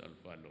rules are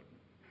followed.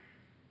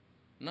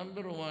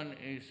 Number one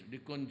is the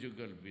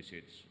conjugal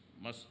visits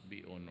must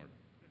be honored.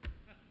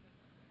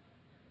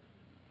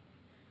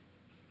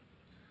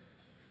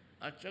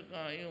 At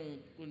saka yung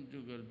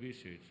conjugal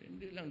visits,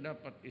 hindi lang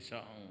dapat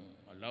isa ang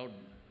allowed.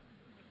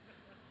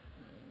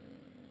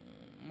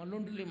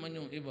 Malundli man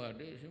yung iba,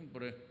 di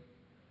siyempre,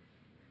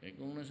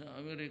 kung nasa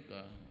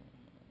Amerika,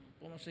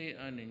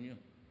 pumasayaan ninyo.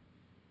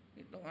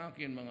 Itong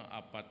akin, mga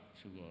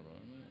 4 siguro.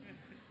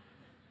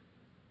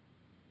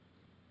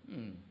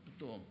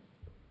 Ito.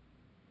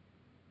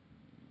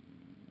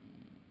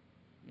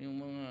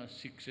 Yung mga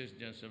 6s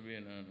dyan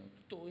sabihin,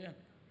 totoo yan.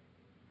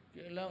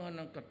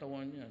 Kailangan ng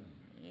katawan yan.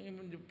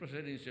 Even the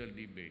presidential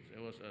debates,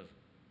 I was asked,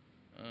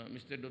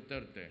 Mr.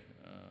 Duterte,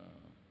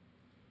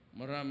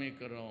 marami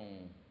ka raw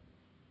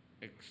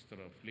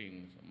extra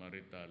fling sa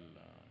marital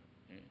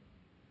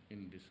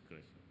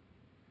indiscretion.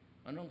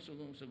 Anong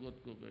sagot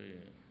ko kay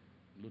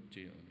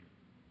Luchi?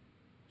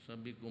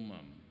 Sabi ko,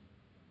 ma'am,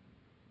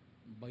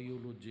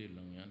 biology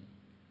lang yan.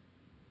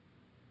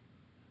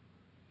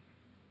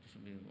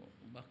 Sabi ko,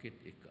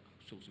 bakit ikaw?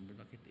 So, sabi,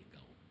 bakit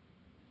ikaw?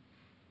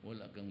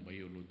 Wala kang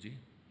biology?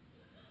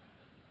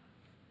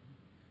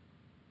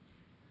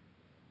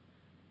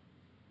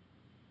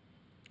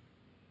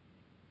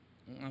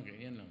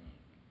 Okay, yan lang.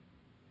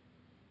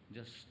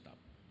 Just stop.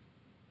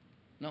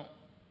 Now,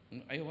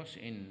 I was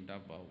in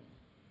Davao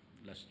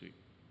last week.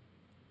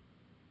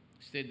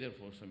 Stayed there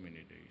for so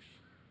many days.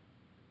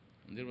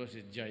 And there was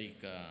a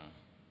JICA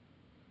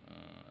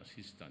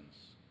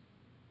assistance.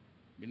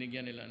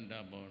 Binigyan nila ang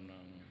Davao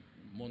ng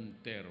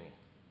Montero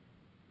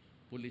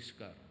police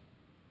car.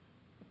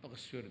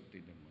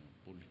 Napakaswerte ng mga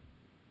pulis.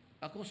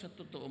 Ako sa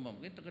totoo, ma'am,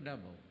 kaya taga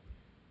Davao,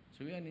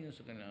 sabihan ninyo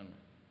sa kanila,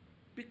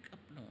 pick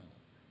up lang ako.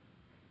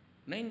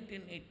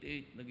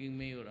 1988, naging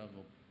mayor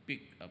ako,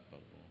 pick up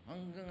ako.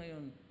 Hanggang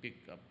ngayon,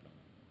 pick up lang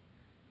ako.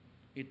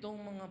 Itong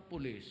mga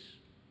pulis,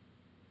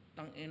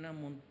 tangina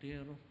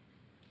Montero,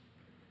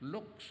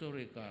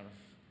 luxury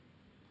cars.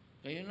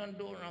 Kaya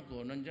nandoon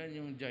ako, nandyan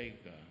yung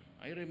JICA.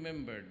 I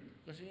remembered,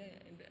 kasi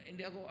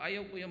hindi ako,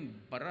 ayaw ko yung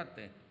barat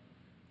eh.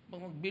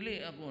 Pag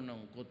magbili ako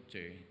ng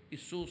kotse,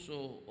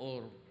 Isuzu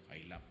or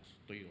Hilux,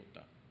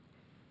 Toyota.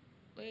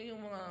 Kaya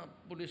yung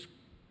mga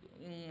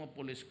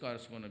police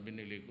cars ko na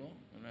binili ko,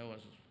 when I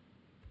was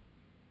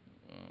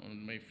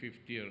on my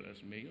 5th year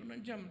as mayor,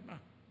 nandiyan pa.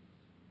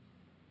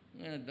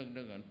 Ngayon,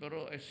 dagdagan.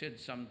 Pero I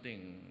said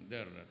something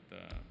there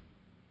that,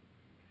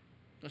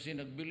 kasi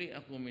nagbili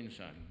ako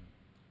minsan,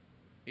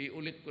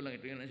 iulit ko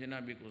lang ito, yun ang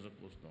sinabi ko sa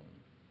custom.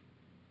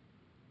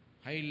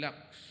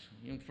 Hilux,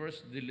 yung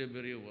first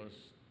delivery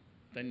was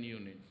 10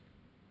 units.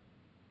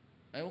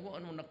 Ayaw ko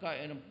ano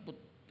nakain ng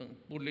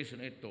pulis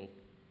na ito.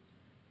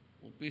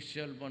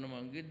 Official pa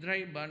naman.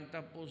 Gidriban,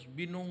 tapos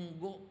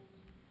binunggo.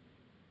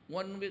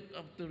 1 week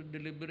after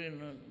delivery,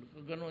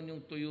 gano'n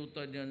yung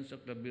Toyota dyan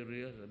sa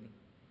Claveria.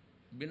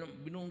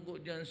 Binunggo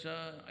dyan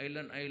sa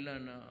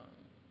island na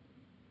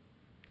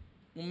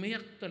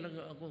umiyak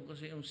talaga ako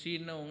kasi yung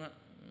sinaw nga.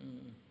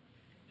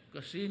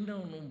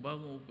 Kasinaw nung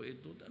bago pa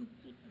ito. Ang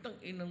putang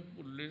inang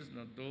pulis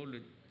na to.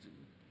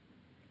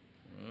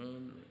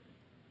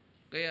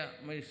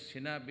 Kaya may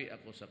sinabi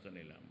ako sa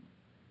kanila.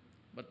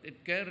 But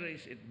it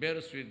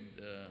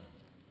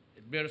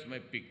bears my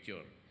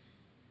picture.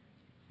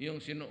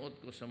 Yung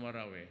sinuot ko sa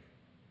Marawi.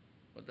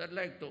 But I'd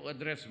like to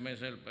address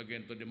myself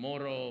again to the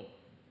Moro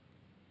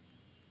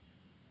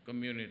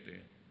community.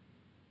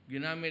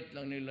 Ginamit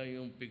lang nila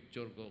yung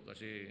picture ko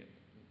kasi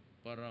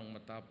parang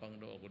matapang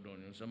daw ako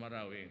doon, yung sa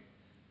Marawi.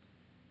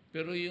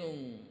 Pero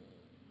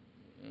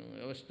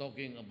I was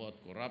talking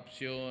about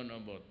corruption,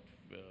 about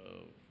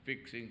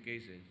fixing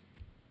cases.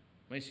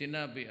 May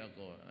sinabi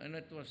ako, and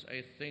it was,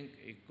 I think,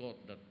 a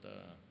quote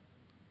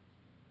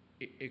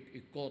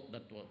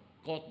that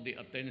caught the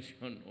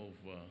attention of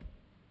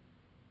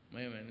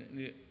pahiram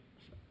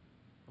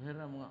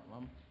nga,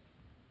 ma'am.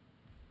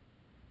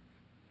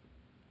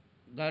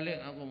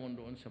 Galing ako mo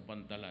doon sa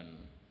Pantalan.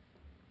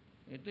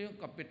 Ito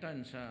yung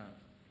kapitan sa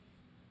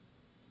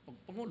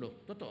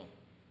Pangulo, totoo.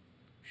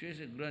 She is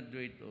a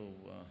graduate of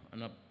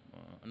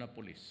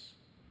Annapolis,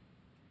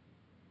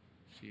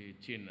 si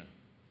China.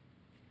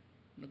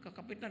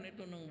 Nagkakapitan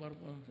ito ng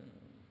barko.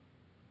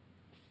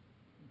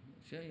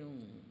 Siya yung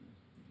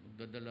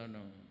dadala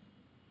ng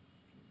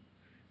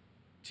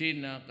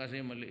China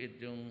kasi maliit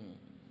yung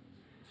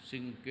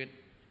singkit.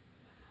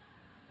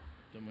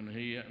 Ito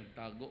manahiya ang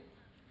tago.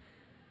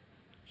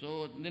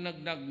 So,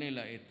 dinagdag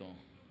nila ito.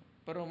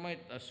 Pero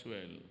might as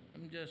well,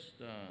 I'm just,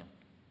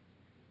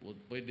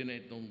 pwede na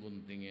itong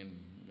guntingin.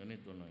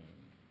 Ganito na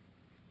yun.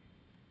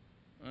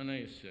 And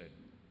I said,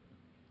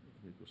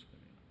 because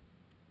kanila,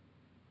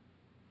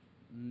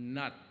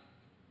 not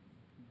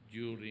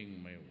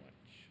during my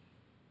watch.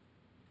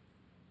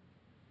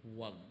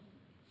 Huwag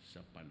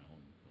sa panahon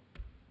ko.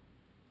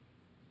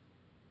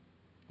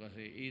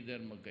 Kasi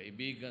either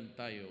magkaibigan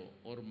tayo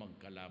or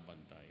magkalaban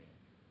tayo.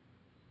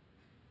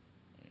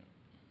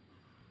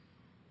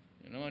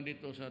 Yun naman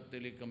dito sa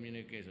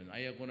telecommunication,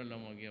 ayaw ko na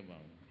lang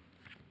magyabang.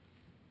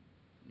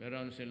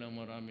 Meron silang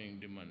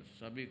maraming demands.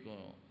 Sabi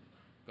ko,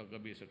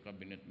 kagabi sa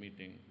cabinet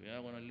meeting,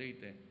 kaya ako na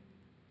late eh.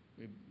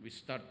 We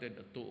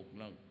started at 2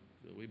 o'clock.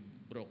 We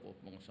broke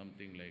off mga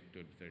something like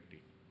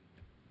 12:30.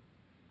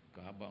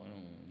 Kahaba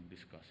ng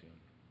discussion.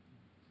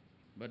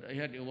 But I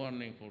had a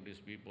warning for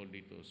these people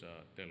dito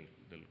sa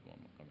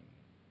telecom kami.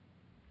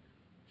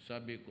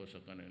 Sabi ko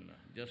sa kanila,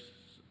 just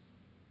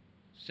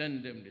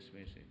send them this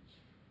message.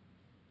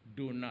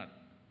 Do not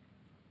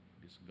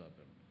this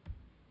government.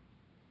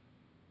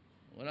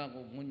 Wala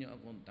ko ngunya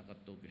akong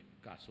takatugi.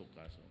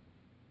 Kaso-kaso.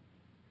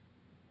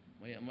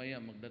 Maya-maya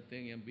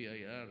magdating yung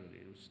BIR,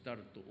 it will start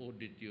to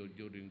audit you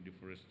during the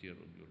first year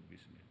of your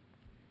business.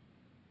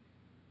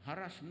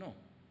 Haras, no?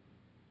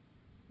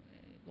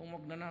 Kung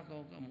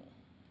magnanakaw ka mo,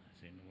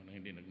 sino mo na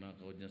hindi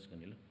nagnakaw dyan sa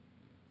kanila?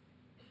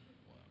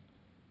 Wow.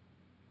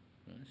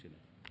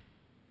 Sila.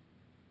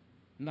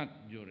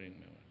 Not during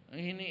my life.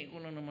 Ang hini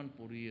ko lang naman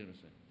 4 years.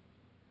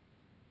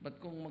 But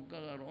kung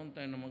magkakaroon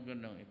tayo ng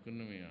magandang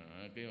ekonomiya,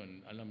 kayo,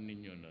 alam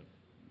ninyo na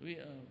we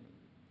are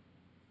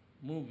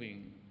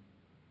moving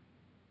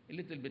a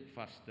little bit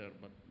faster,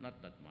 but not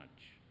that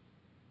much.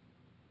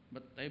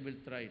 But I will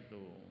try to,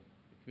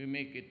 if we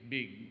make it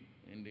big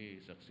in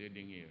the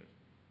succeeding years,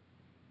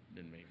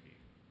 then maybe.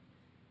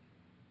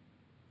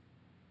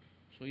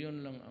 So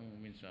yun lang ang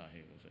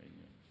mensahe ko sa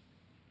inyo.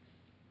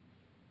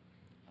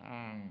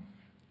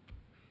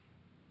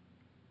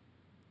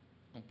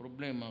 Ang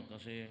problema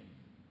kasi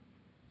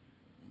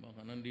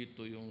baka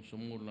nandito yung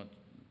sumulat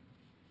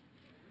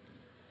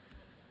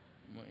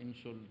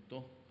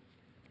ma-insulto.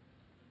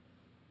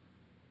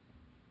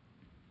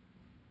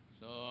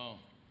 So,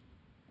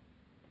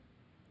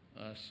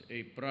 as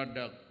a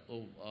product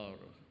of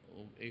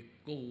a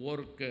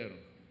co-worker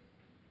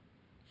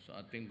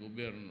sa ating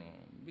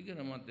gobyerno,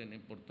 bigyan naman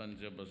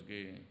importansya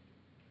baski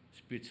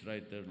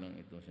speechwriter lang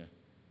ito siya.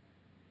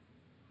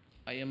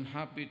 I am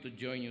happy to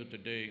join you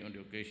today on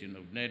the occasion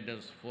of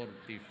NEDA's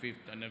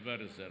 45th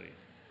anniversary.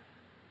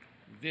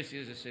 This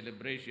is a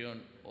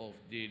celebration of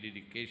the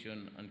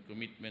dedication and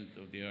commitment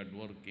of the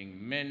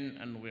hardworking men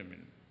and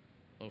women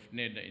of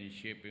NEDA in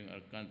shaping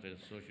our country's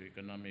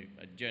socio-economic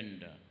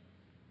agenda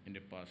in the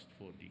past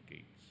 4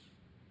 decades.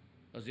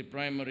 As the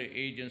primary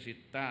agency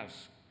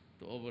tasked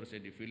to oversee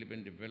the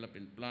Philippine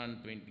Development Plan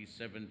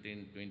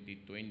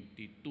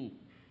 2017-2022,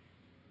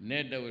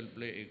 NEDA will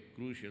play a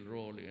crucial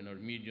role in our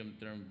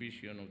medium-term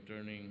vision of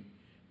turning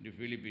the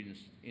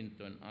Philippines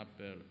into an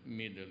upper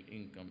middle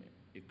income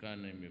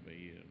economy by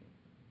year.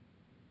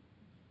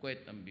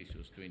 Quite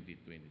ambitious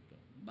 2022.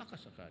 Baka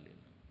sakali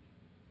lang.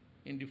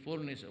 In the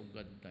fullness of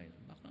God time,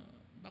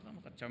 baka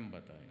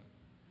makachamba tayo.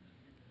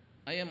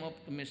 I am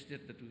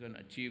optimistic that we can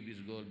achieve this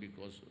goal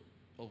because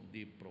of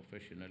the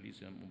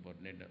professionalism of our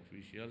NEDA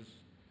officials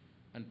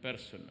and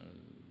personnel.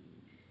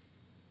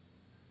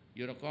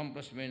 Your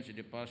accomplishments in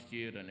the past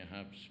year and a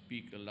half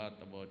speak a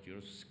lot about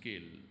your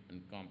skill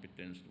and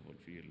competence to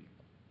fulfill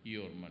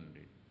your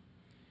mandate.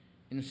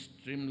 In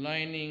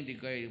streamlining the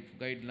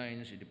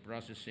guidelines in the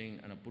processing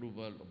and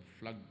approval of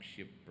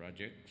flagship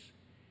projects,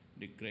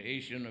 the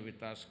creation of a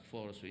task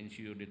force to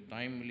ensure the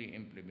timely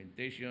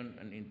implementation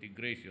and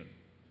integration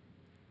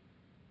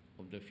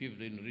of the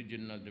 15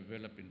 regional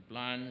development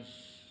plans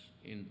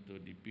into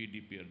the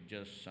PDP are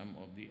just some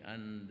of the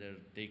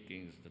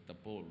undertakings that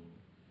uphold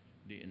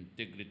the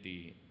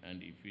integrity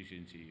and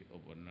efficiency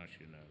of our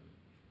national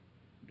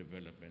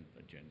development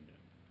agenda.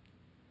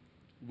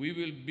 We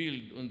will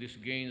build on these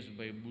gains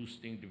by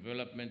boosting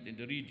development in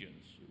the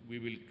regions. We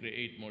will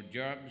create more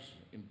jobs,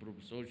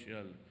 improve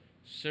social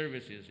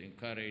services,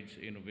 encourage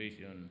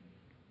innovation,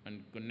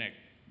 and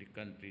connect the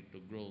country to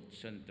growth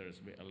centers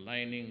by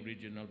aligning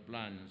regional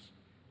plans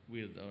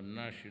with our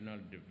national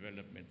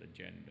development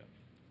agenda.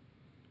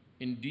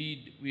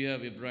 Indeed, we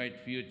have a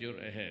bright future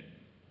ahead,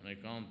 and I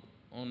count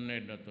on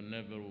NEDA to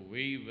never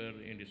waver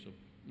in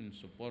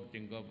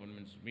supporting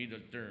government's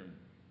middle-term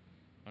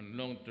and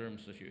long-term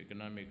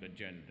socio-economic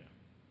agenda.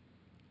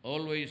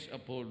 Always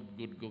uphold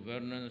good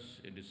governance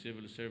in the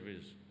civil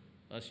service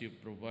as you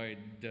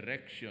provide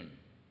direction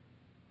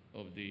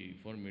of the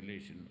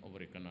formulation of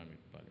our economic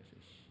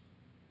policies.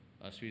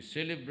 As we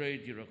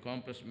celebrate your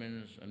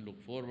accomplishments and look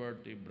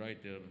forward to a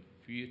brighter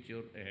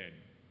future ahead,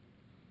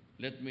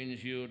 let me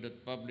ensure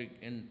that public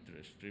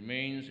interest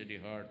remains at the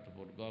heart of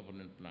our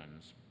government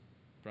plans,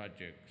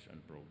 projects,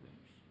 and programs.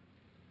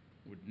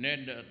 With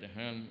NEDA at the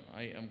helm,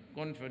 I am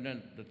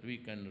confident that we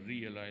can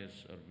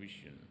realize our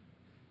vision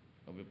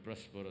of a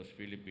prosperous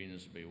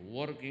Philippines by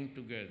working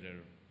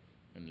together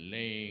and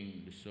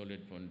laying the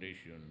solid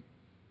foundation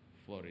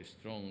for a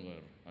stronger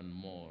and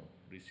more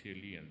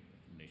resilient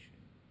nation.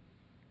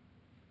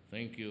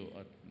 Thank you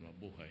at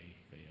mabuhay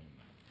kayong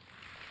lahat.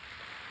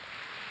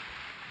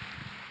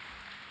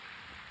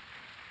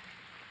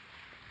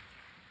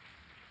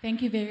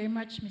 Thank you very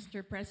much,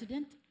 Mr.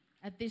 President.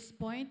 At this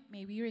point,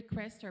 may we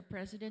request our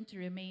President to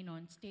remain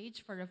on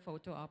stage for a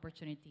photo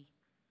opportunity.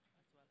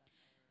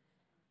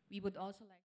 We would also like